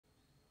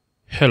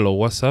Hello,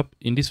 what's up?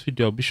 In this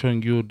video I'll be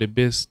showing you the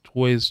best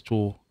ways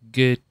to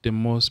get the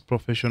most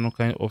professional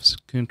kind of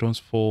skin tones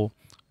for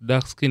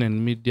dark skin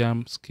and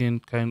medium skin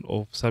kind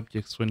of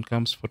subjects when it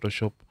comes to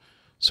Photoshop.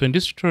 So in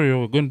this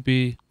tutorial we're going to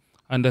be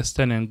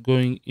understanding and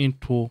going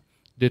into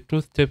the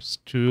two steps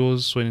to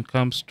use when it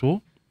comes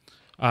to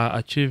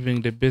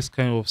achieving the best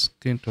kind of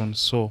skin tone.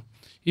 So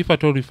if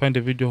at all you find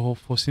the video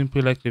helpful,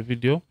 simply like the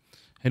video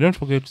and don't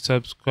forget to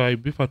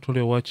subscribe if at all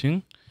you're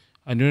watching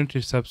and you need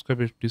to subscribe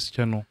to this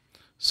channel.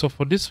 So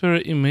for this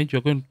very image,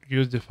 you're going to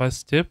use the first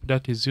step,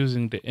 that is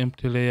using the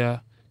empty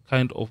layer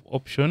kind of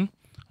option,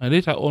 and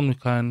later on we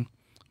can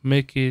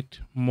make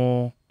it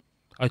more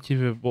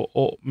achievable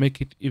or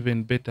make it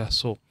even better.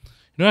 So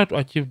in order to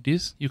achieve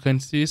this, you can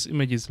see this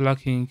image is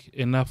lacking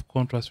enough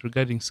contrast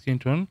regarding skin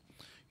tone.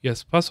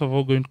 Yes, first of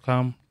all, going to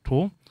come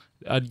to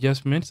the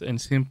adjustments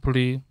and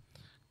simply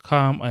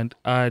come and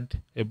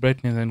add a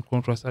brightness and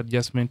contrast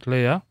adjustment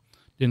layer.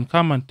 Then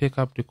come and take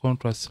up the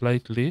contrast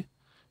slightly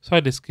so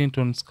the skin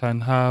tones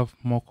can have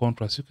more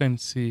contrast. You can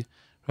see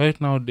right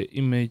now the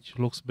image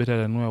looks better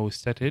than where we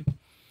started.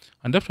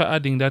 And after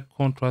adding that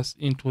contrast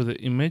into the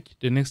image,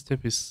 the next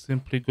step is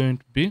simply going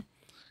to be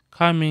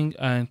coming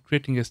and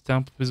creating a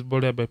stamp visible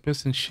layer by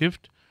pressing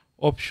Shift,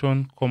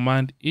 Option,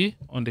 Command E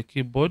on the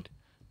keyboard.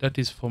 That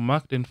is for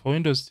Mac. Then for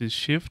Windows it is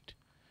Shift,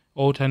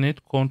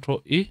 Alternate,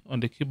 Control E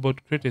on the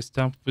keyboard, create a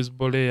stamp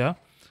visible layer.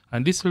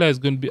 And this layer is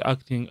going to be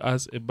acting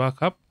as a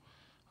backup.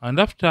 And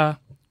after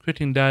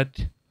creating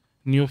that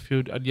new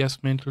field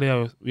adjustment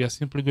layer, we are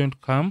simply going to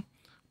come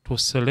to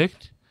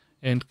select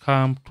and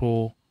come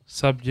to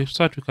subject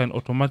so that we can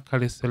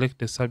automatically select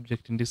the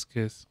subject in this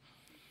case.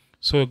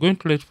 So we're going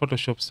to let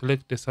Photoshop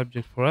select the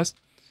subject for us,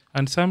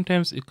 and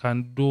sometimes it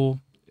can do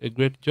a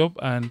great job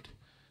and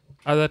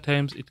other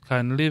times it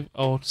can leave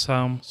out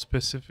some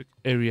specific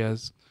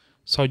areas.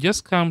 So I'll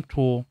just come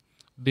to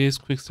this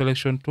quick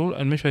selection tool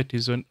and make sure it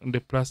is on the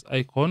plus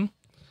icon,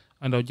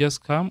 and I'll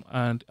just come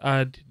and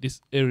add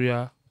this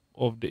area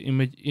of the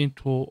image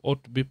into or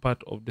to be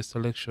part of the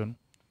selection.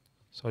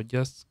 So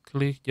just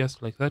click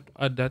just like that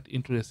to add that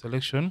into the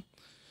selection,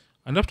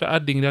 and after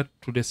adding that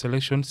to the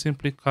selection,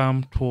 simply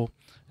come to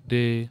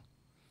the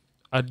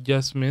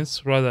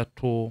adjustments, rather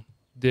to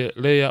the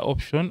layer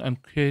option,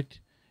 and create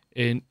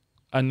an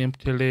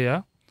empty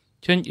layer.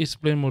 Change its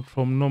blend mode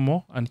from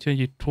normal and change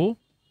it to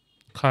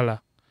color.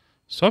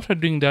 So after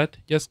doing that,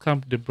 just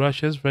come to the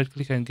brushes, right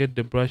click and get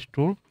the brush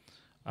tool,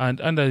 and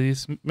under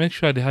this make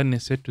sure the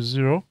hardness is set to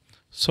 0.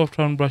 Soft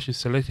round brush is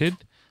selected.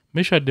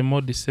 Make sure the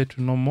mode is set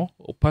to normal.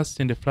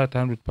 Opacity in the flat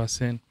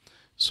 100%.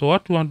 So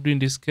what we want to do in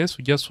this case,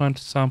 we just want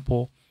to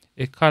sample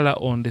a color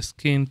on the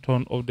skin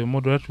tone of the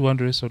model that we want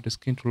the rest of the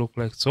skin to look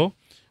like. So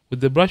with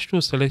the brush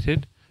tool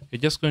selected,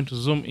 you're just going to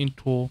zoom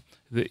into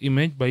the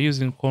image by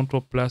using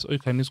Ctrl plus, or you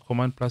can use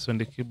Command plus on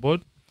the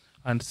keyboard,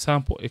 and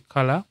sample a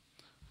color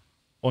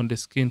on the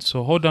skin.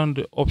 So hold down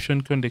the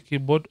Option key on the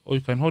keyboard, or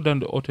you can hold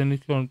down the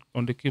Alternate key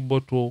on the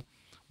keyboard to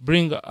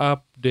bring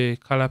up the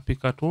color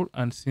picker tool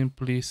and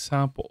simply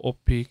sample or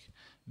pick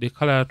the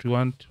color that we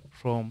want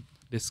from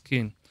the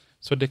skin.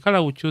 So the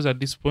color we choose at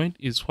this point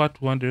is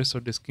what we want the rest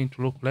of the skin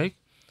to look like,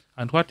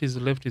 and what is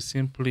left is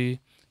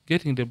simply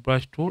getting the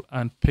brush tool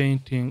and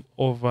painting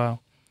over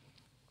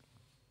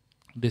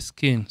the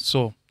skin.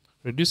 So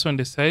reduce on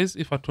the size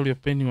if at all you're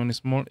painting on a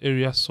small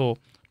area. So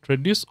to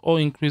reduce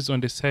or increase on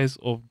the size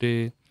of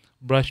the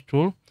brush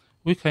tool,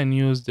 we can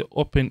use the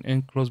open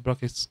and close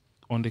brackets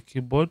on the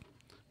keyboard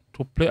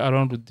to play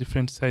around with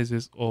different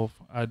sizes of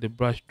the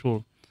brush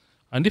tool.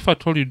 And if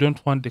at all you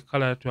don't want the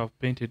color to have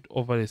painted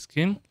over the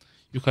skin,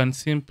 you can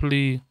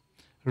simply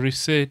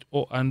reset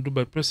or undo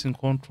by pressing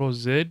Ctrl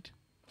Z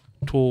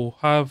to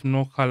have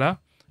no color,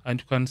 and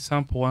you can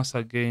sample once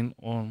again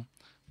on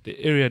the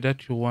area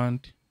that you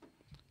want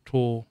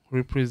to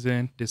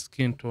represent the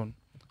skin tone,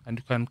 and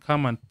you can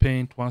come and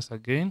paint once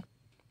again.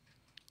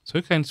 So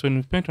you can see when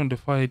we paint on the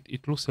forehead,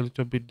 it looks a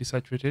little bit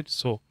desaturated.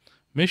 So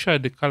make sure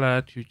the color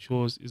that you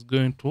chose is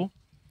going to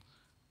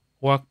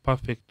work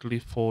perfectly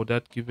for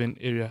that given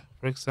area.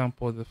 For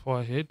example, the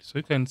forehead. So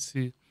you can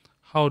see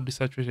how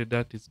desaturated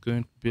that is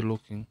going to be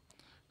looking.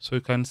 So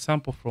you can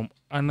sample from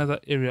another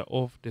area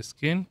of the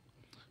skin.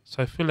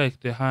 So I feel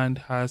like the hand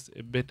has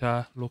a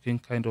better looking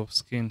kind of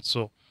skin.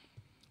 So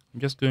I'm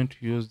just going to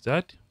use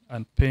that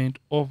and paint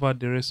over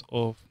the rest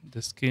of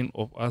the skin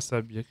of our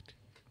subject.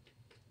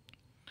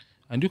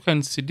 And you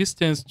can see this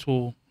tends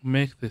to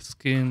make the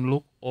skin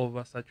look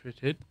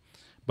oversaturated,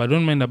 but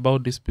don't mind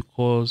about this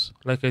because,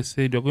 like I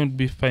said, you're going to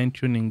be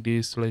fine-tuning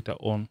this later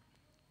on.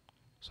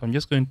 So I'm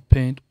just going to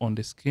paint on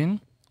the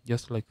skin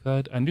just like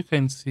that, and you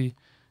can see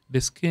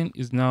the skin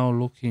is now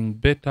looking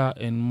better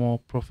and more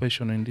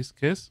professional in this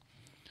case.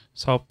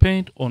 So I'll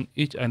paint on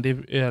each and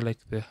every area, like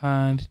the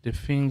hand, the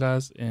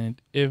fingers,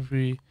 and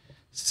every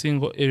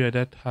single area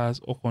that has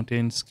or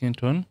contains skin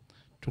tone,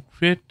 to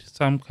create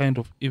some kind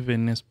of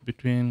evenness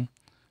between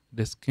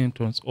the skin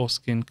tones or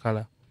skin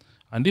color.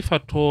 And if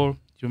at all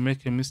you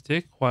make a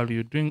mistake while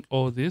you're doing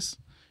all this,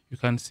 you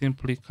can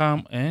simply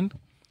come and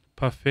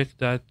perfect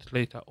that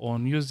later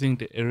on using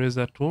the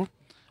eraser tool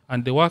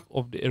And the work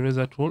of the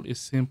eraser tool is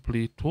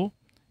simply to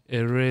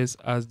erase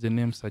as the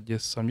name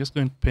suggests. So I'm just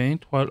going to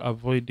paint while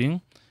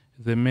avoiding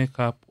the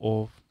makeup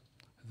of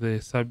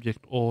the subject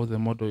or the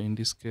model in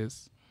this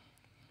case.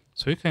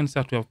 So you can see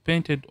that we have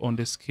painted on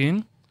the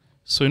skin.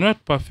 So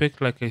not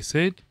perfect, like I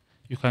said,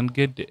 you can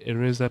get the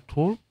eraser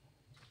tool.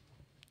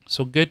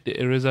 So get the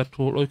eraser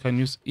tool, or you can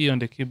use E on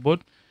the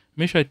keyboard.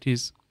 Make sure it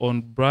is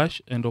on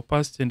brush and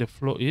opacity and the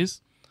flow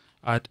is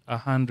at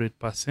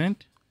 100%,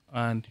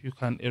 and you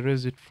can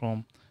erase it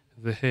from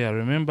the hair.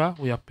 Remember,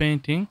 we are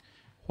painting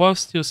while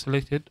still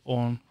selected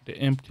on the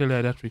empty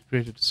layer that we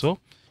created. So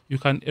you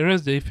can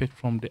erase the effect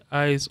from the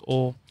eyes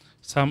or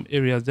some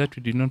areas that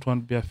we did not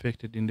want to be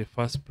affected in the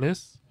first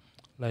place,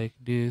 like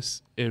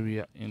this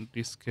area in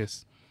this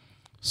case.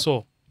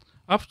 So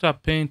after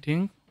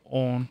painting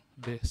on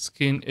the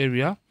skin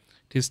area,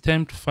 it is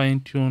time to fine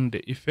tune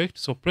the effect.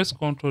 So press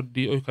Ctrl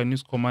D, or you can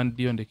use Command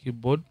D on the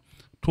keyboard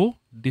to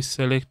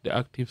deselect the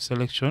active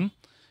selection,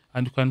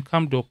 and you can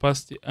come the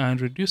opacity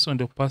and reduce on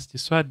the opacity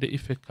so that the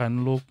effect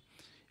can look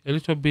a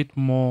little bit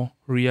more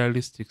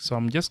realistic. So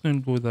I'm just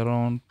going to go with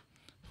around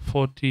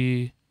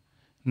 49%.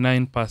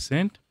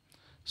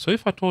 So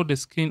if at all the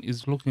skin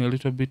is looking a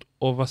little bit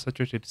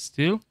oversaturated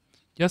still,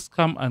 just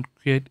come and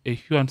create a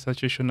hue and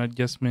saturation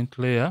adjustment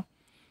layer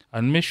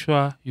and make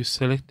sure you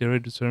select the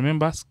red. So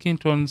remember, skin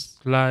tones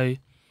lie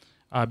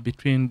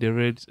between the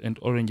reds and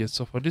oranges.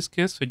 So for this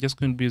case, we're just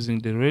going to be using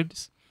the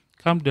reds.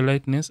 Come the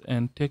lightness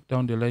and take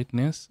down the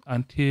lightness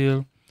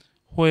until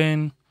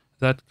when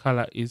that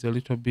color is a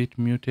little bit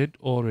muted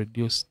or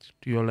reduced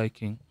to your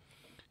liking.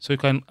 So you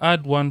can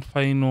add one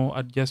final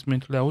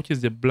adjustment layer, which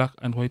is the black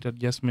and white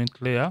adjustment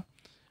layer,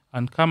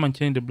 and come and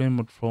change the blend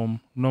mode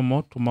from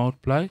normal to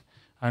multiply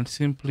and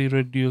simply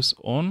reduce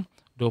on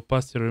the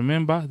opacity.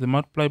 Remember, the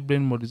multiply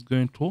blend mode is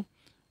going to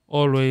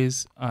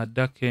always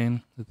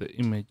darken the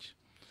image.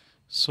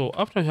 So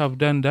after you have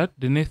done that,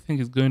 the next thing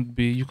is going to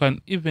be, you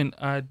can even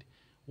add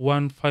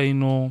one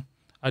final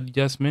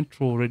adjustment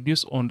to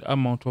reduce on the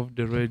amount of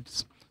the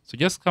reds. So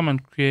just come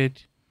and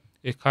create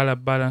a color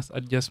balance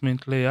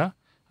adjustment layer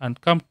and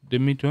come to the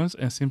midtones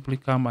and simply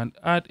come and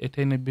add a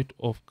tiny bit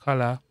of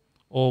color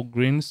or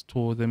greens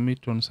to the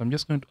midtones. So I'm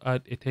just going to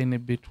add a tiny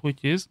bit,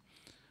 which is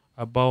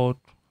about,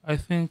 I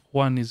think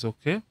 1 is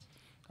okay.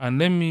 And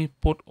let me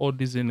put all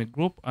these in a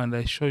group and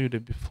I show you the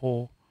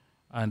before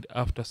and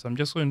after. So I'm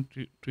just going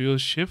to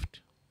use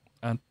Shift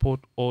and put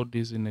all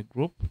these in a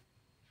group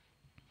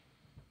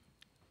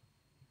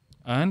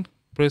and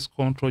press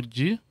Ctrl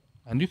G,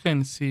 and you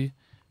can see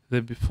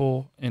the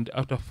before and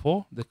after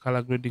for the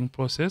color grading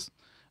process.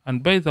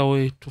 And by the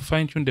way, to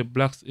fine tune the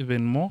blacks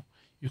even more,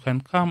 you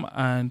can come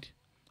and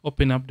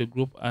open up the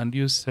group and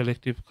use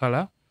selective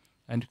color,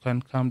 and you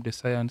can come the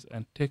cyan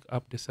and take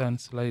up the cyan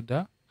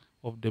slider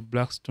of the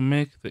blacks to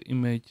make the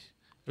image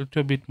a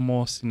little bit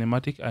more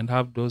cinematic and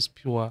have those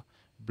pure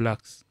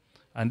blacks.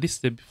 And this is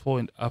the before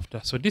and after.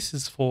 So this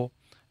is for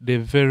the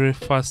very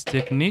first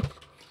technique.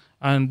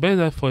 And by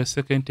the way, for a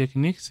second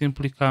technique,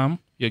 simply come,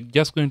 you're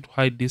just going to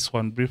hide this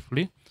one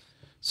briefly.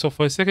 So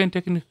for a second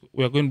technique,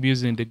 we are going to be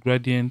using the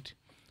gradient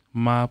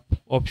map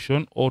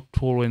option or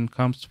tool when it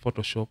comes to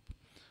Photoshop.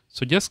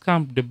 So just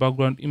come to the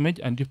background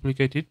image and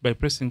duplicate it by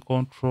pressing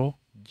Ctrl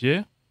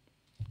J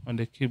on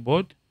the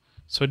keyboard.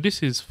 So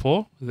this is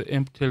for the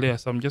empty layer.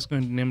 So I'm just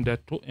going to name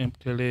that to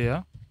empty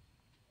layer.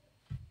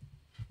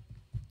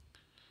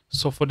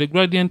 So for the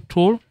gradient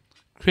tool,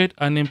 create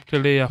an empty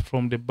layer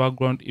from the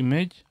background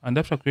image, and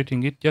after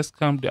creating it, just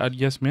come to the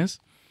adjustments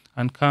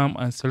and come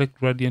and select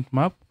gradient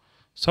map.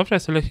 So after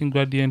selecting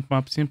gradient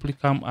map, simply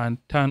come and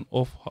turn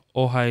off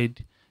or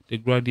hide the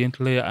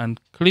gradient layer and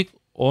click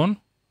on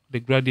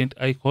the gradient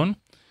icon.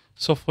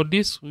 So for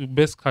this, we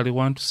basically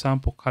want to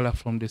sample color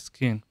from the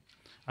skin.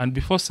 And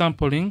before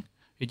sampling,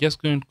 we're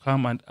just going to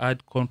come and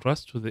add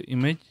contrast to the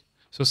image.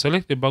 So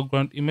select the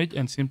background image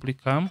and simply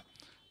come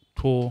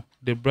to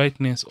the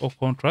brightness or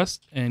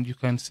contrast, and you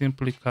can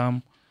simply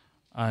come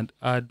and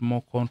add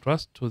more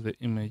contrast to the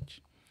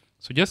image.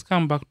 So just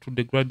come back to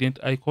the gradient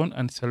icon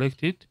and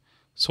select it.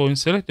 So in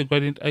select the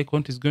gradient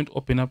icon, it is going to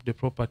open up the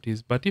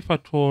properties. But if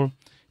at all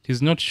it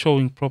is not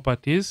showing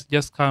properties,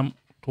 just come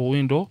to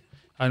window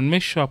and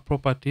make sure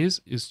properties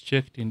is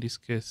checked in this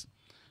case.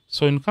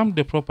 So in come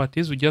to the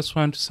properties, we just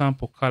want to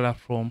sample color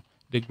from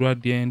the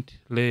gradient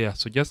layer.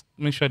 So just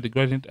make sure the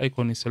gradient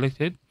icon is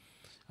selected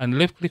and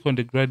left click on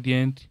the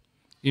gradient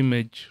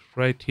image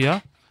right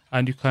here,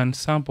 and you can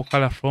sample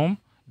color from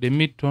the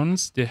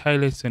midtones, the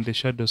highlights and the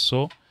shadows.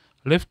 So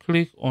left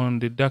click on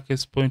the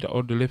darkest pointer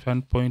or the left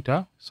hand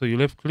pointer. So you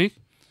left click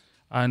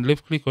and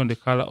left click on the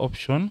color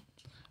option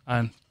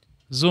and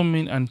zoom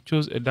in and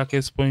choose a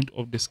darkest point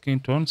of the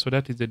skin tone. So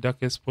that is the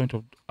darkest point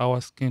of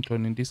our skin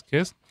tone in this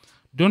case.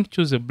 Don't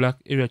choose a black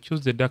area,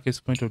 choose the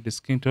darkest point of the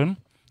skin tone.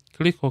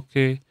 Click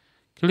OK,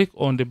 click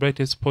on the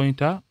brightest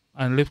pointer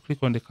and left click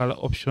on the color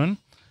option,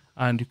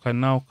 and you can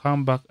now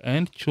come back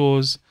and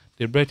choose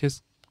the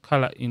brightest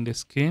color in the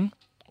skin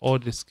or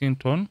the skin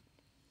tone.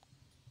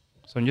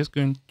 So I'm just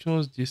going to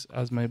choose this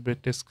as my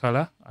brightest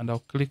color and I'll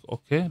click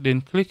OK.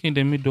 Then click in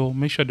the middle,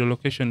 make sure the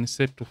location is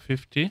set to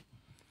 50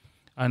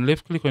 and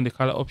left click on the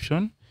color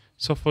option.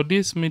 So for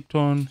this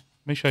mid-tone,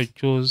 make sure you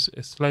choose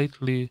a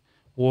slightly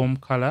warm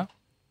color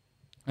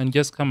and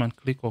just come and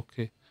click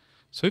OK.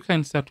 So you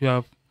can start to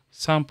have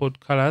sampled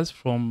colors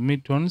from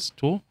mid-tones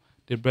to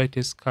the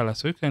brightest color.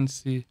 So you can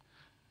see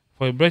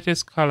for a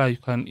brightest color, you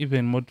can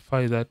even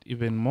modify that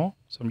even more.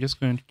 So I'm just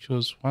going to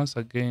choose once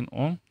again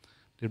on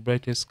the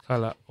brightest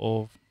color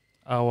of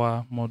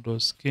our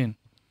model's skin.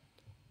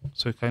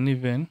 So you can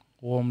even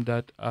warm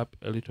that up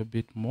a little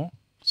bit more.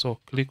 So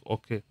click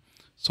OK.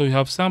 So you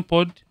have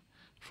sampled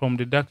from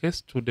the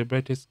darkest to the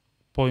brightest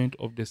point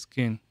of the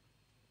skin.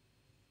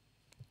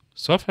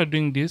 So after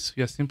doing this,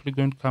 we are simply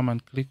going to come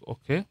and click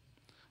OK.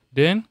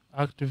 Then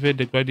activate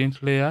the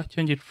gradient layer,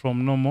 change it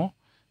from normal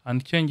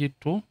and change it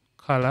to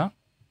color.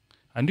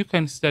 And you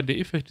can see that the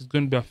effect is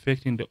going to be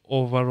affecting the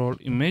overall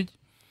image.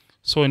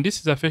 So when this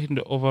is affecting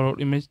the overall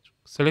image,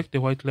 select the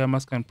white layer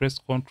mask and press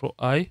Ctrl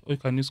I, or you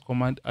can use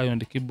Command I on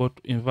the keyboard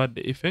to invert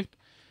the effect.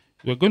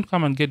 We're going to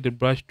come and get the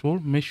brush tool,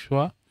 make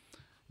sure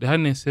the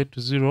hardness is set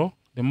to 0,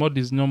 the mode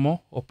is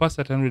normal,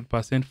 opacity at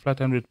 100%, flat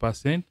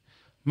 100%.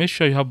 Make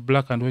sure you have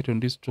black and white on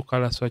these two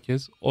color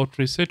swatches, or to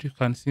reset you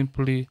can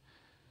simply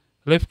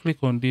left click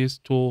on these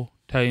two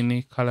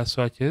tiny color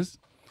swatches.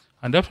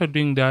 And after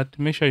doing that,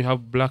 make sure you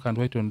have black and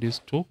white on these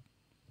two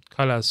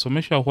colors. So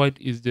make sure white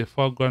is the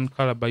foreground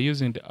color by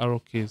using the arrow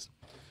keys.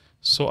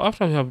 So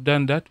after we have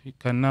done that, we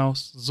can now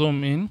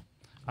zoom in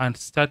and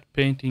start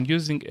painting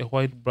using a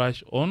white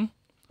brush on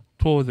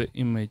to the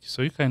image.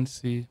 So you can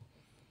see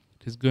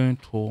it is going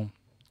to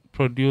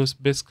produce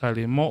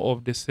basically more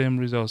of the same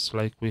results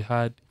like we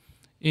had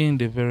in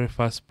the very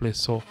first place.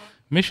 So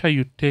make sure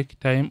you take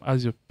time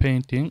as you're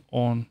painting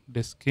on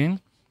the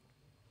skin.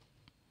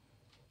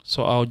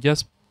 So I'll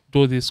just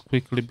do this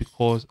quickly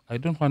because I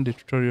don't want the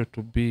tutorial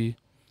to be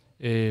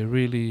a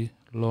really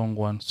long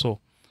one. So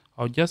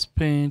I'll just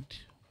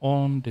paint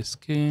on the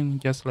skin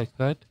just like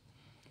that.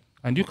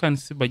 And you can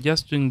see by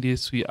just doing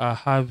this, we are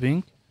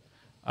having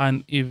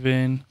an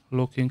even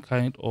looking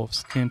kind of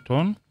skin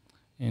tone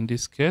in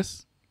this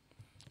case.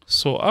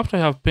 So after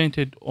I have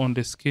painted on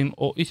the skin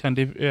or each and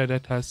every area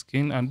that has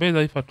skin, and by the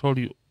way, if at all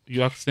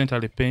you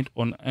accidentally paint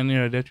on an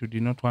area that you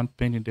did not want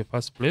paint in the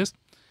first place,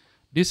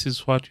 this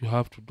is what you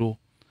have to do.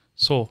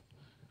 So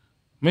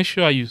make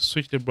sure you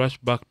switch the brush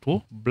back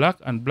to black,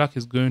 and black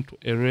is going to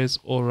erase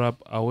or rub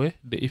away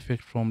the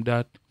effect from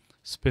that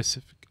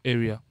specific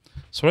area.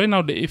 So right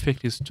now the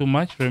effect is too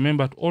much.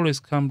 Remember to always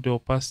calm the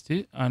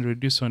opacity and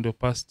reduce on the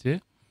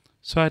opacity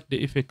so that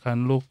the effect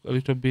can look a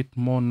little bit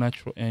more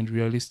natural and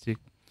realistic.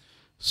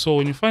 So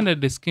when you find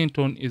that the skin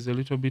tone is a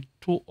little bit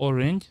too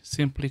orange,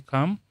 simply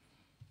come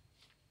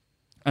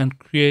and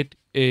create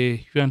a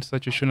hue and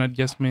saturation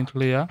adjustment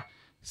layer.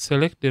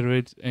 Select the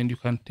reds and you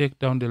can take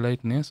down the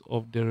lightness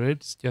of the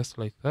reds just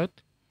like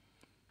that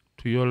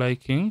to your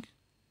liking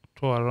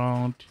to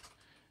around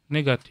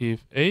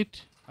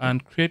 -8,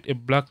 and create a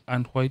black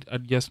and white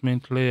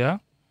adjustment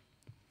layer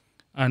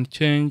and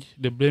change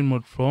the blend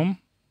mode from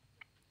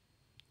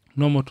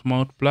normal to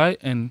multiply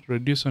and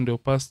reduce on the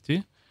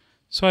opacity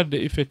so that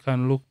the effect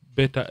can look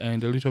better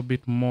and a little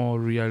bit more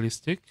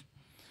realistic.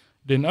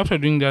 Then after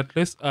doing that,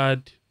 let's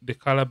add the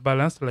color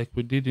balance like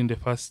we did in the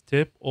first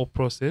step or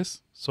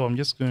process. So I'm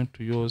just going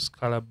to use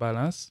color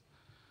balance,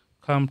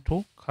 come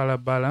to color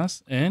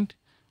balance and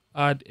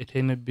add a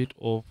tiny bit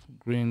of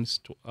greens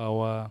to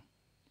our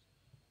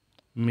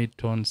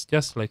mid-tones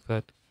just like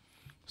that.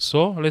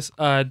 So let's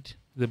add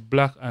the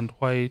black and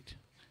white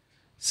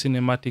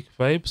cinematic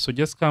vibe. So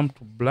just come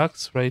to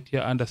blacks right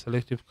here under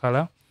selective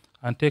color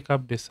and take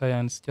up the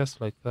cyans just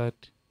like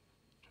that,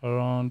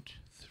 around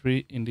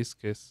 3 in this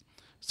case.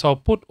 So I'll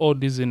put all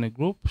these in a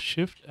group,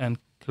 shift and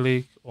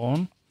click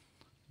on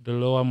the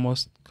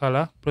lowermost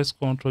color, press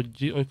Ctrl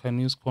G, or you can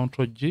use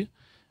Ctrl G,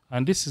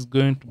 and this is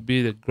going to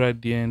be the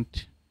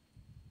gradient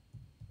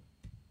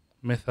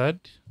method.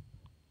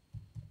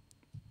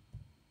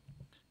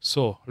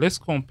 So let's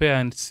compare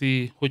and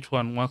see which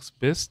one works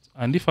best,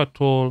 and if at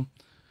all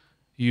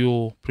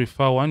you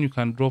prefer one, you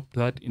can drop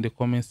that in the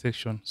comment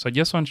section. So I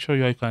just want to show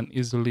you how you can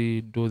easily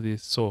do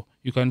this. So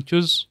you can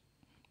choose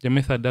the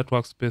method that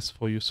works best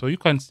for you. So you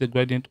can see the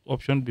gradient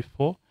option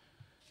before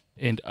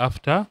and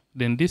after.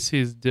 Then this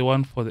is the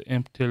one for the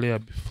empty layer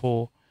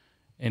before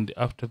and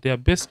after. They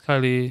are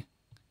basically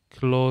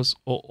close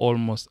or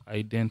almost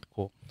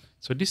identical.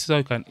 So this is how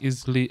you can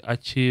easily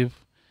achieve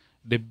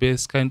the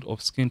best kind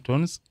of skin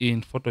tones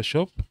in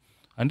Photoshop.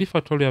 And if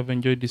at all you have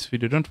enjoyed this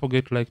video, don't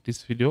forget to like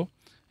this video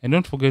and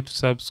don't forget to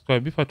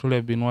subscribe if at all you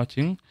have been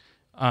watching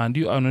and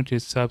you are not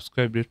yet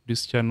subscribed to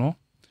this channel.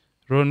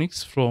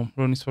 Ronix from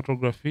Ronix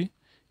Photography.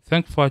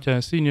 Thank you for watching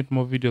and seeing yet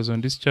more videos on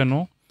this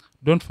channel.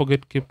 Don't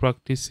forget to keep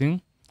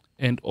practicing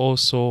and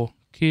also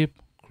keep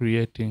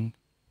creating.